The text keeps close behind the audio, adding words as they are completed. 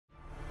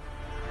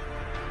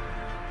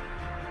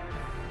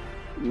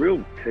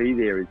real key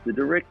there is the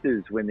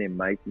directors, when they're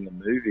making a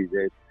movie,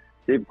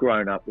 they've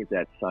grown up with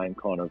that same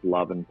kind of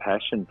love and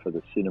passion for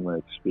the cinema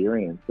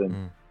experience,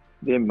 and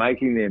they're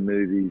making their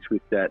movies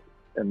with that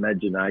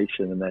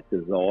imagination and that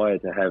desire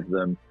to have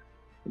them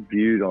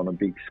viewed on a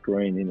big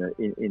screen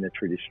in a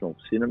traditional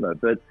cinema.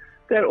 But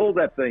all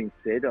that being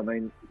said, I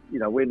mean, you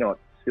know, we're not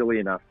silly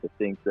enough to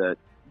think that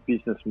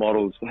business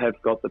models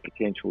have got the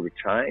potential to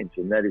change,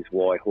 and that is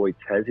why Hoyts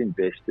has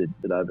invested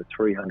at over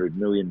 $300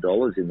 million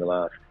in the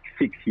last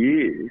 6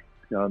 years.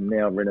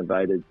 Now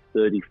renovated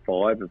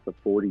 35 of the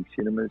 40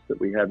 cinemas that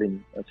we have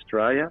in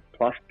Australia,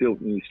 plus built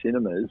new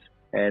cinemas.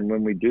 And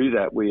when we do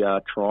that, we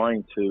are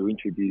trying to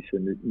introduce a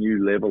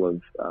new level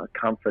of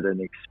comfort and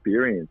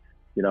experience.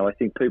 You know, I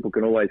think people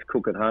can always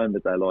cook at home,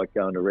 but they like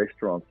going to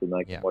restaurants, and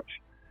they can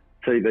watch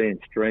TV and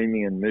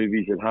streaming and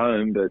movies at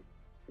home, but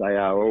they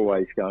are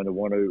always going to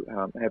want to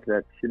have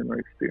that cinema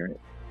experience.